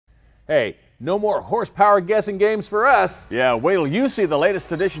Hey, no more horsepower guessing games for us. Yeah, wait till you see the latest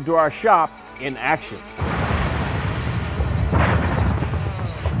addition to our shop in action.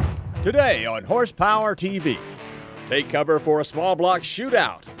 Today on Horsepower TV, take cover for a small block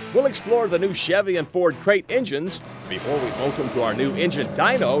shootout. We'll explore the new Chevy and Ford crate engines before we welcome to our new engine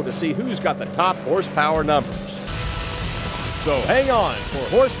dyno to see who's got the top horsepower numbers. So hang on for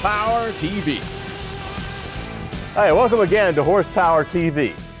Horsepower TV. Hey, welcome again to Horsepower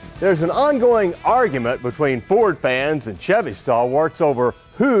TV. There's an ongoing argument between Ford fans and Chevy stalwarts over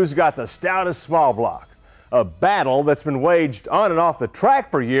who's got the stoutest small block. A battle that's been waged on and off the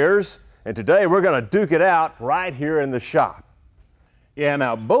track for years, and today we're going to duke it out right here in the shop. Yeah,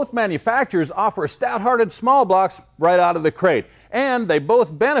 now both manufacturers offer stout-hearted small blocks right out of the crate, and they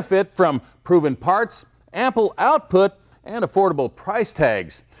both benefit from proven parts, ample output, and affordable price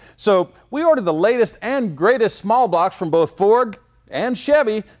tags. So we ordered the latest and greatest small blocks from both Ford and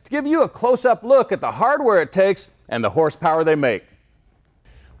Chevy to give you a close-up look at the hardware it takes and the horsepower they make.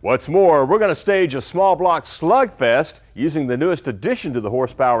 What's more, we're going to stage a small block slugfest using the newest addition to the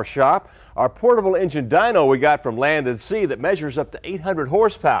horsepower shop, our portable engine dyno we got from Land&Sea that measures up to 800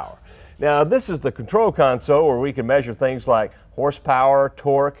 horsepower. Now, this is the control console where we can measure things like horsepower,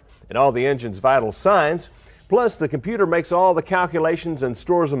 torque, and all the engine's vital signs. Plus, the computer makes all the calculations and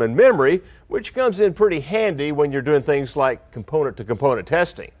stores them in memory, which comes in pretty handy when you're doing things like component-to-component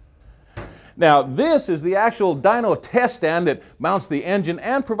testing. Now, this is the actual dyno test stand that mounts the engine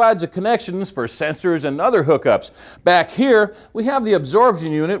and provides the connections for sensors and other hookups. Back here, we have the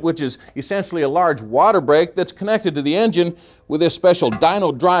absorption unit, which is essentially a large water break that's connected to the engine with this special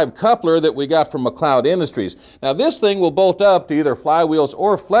dyno drive coupler that we got from McLeod Industries. Now, this thing will bolt up to either flywheels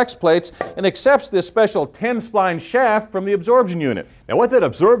or flex plates and accepts this special 10-spline shaft from the absorption unit. Now, what that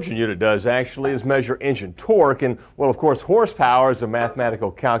absorption unit does actually is measure engine torque, and, well, of course, horsepower is a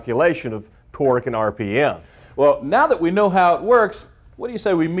mathematical calculation of torque and RPM. Well, now that we know how it works, what do you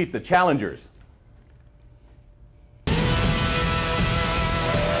say we meet the challengers?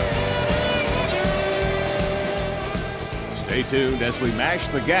 Stay tuned as we mash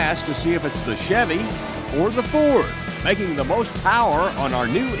the gas to see if it's the Chevy or the Ford, making the most power on our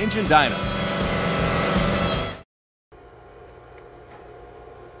new engine dyno.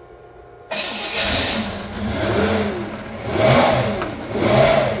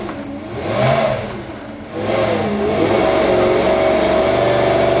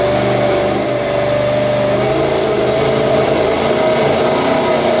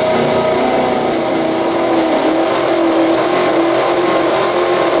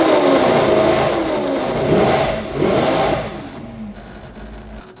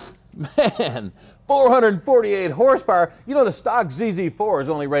 Man, 448 horsepower. You know, the stock ZZ4 is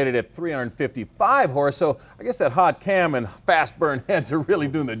only rated at 355 horse, so I guess that hot cam and fast burn heads are really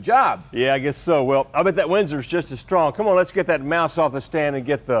doing the job. Yeah, I guess so. Well, I bet that Windsor's just as strong. Come on, let's get that mouse off the stand and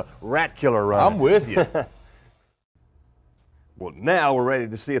get the rat killer running. I'm with you. Well, now we're ready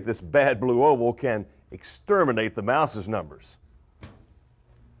to see if this bad blue oval can exterminate the mouse's numbers.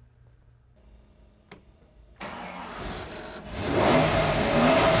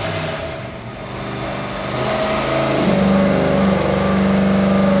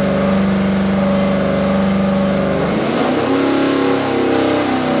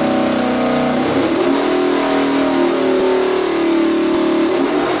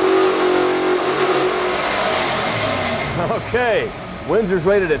 Okay, Windsor's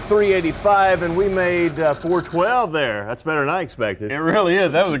rated at 385 and we made 412 there. That's better than I expected. It really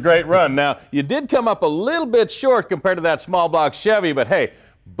is. That was a great run. Now, you did come up a little bit short compared to that small block Chevy, but hey,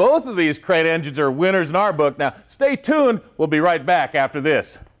 both of these crate engines are winners in our book. Now, stay tuned. We'll be right back after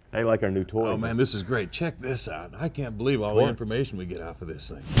this. They like our new toy. Oh man, this is great. Check this out. I can't believe all the information we get off of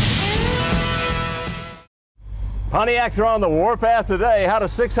this thing. Pontiacs are on the warpath today. How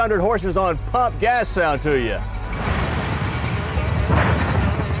does 600 horses on pump gas sound to you?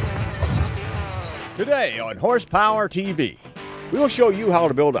 Today on Horsepower TV, we'll show you how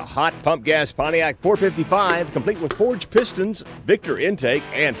to build a hot pump gas Pontiac 455 complete with forged pistons, Victor intake,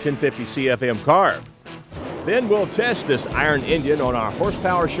 and 1050 CFM carb. Then we'll test this iron engine on our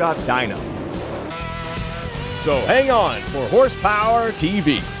Horsepower Shop dyno. So hang on for Horsepower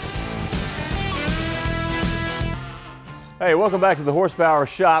TV. Hey, welcome back to the Horsepower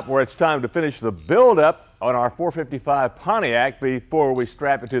Shop, where it's time to finish the build-up on our 455 Pontiac before we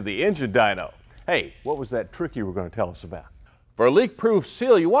strap it to the engine dyno. Hey, what was that trick you were going to tell us about? For a leak-proof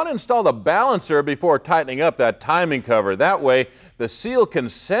seal, you want to install the balancer before tightening up that timing cover. That way, the seal can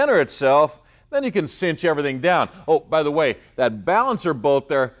center itself, then you can cinch everything down. Oh, by the way, that balancer bolt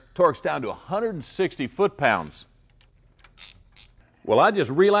there torques down to 160 foot-pounds. Well, I just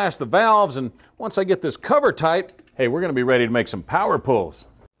relashed the valves, and once I get this cover tight, hey, we're going to be ready to make some power pulls.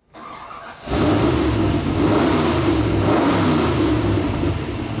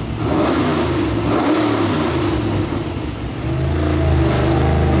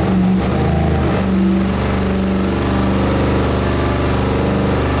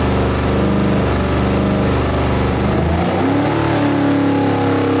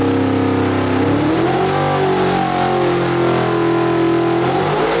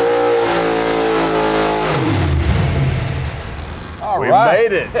 We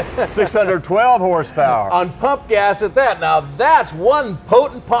made it. 612 horsepower. On pump gas at that. Now that's one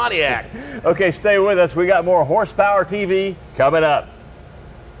potent Pontiac. Okay, stay with us. We got more Horsepower TV coming up.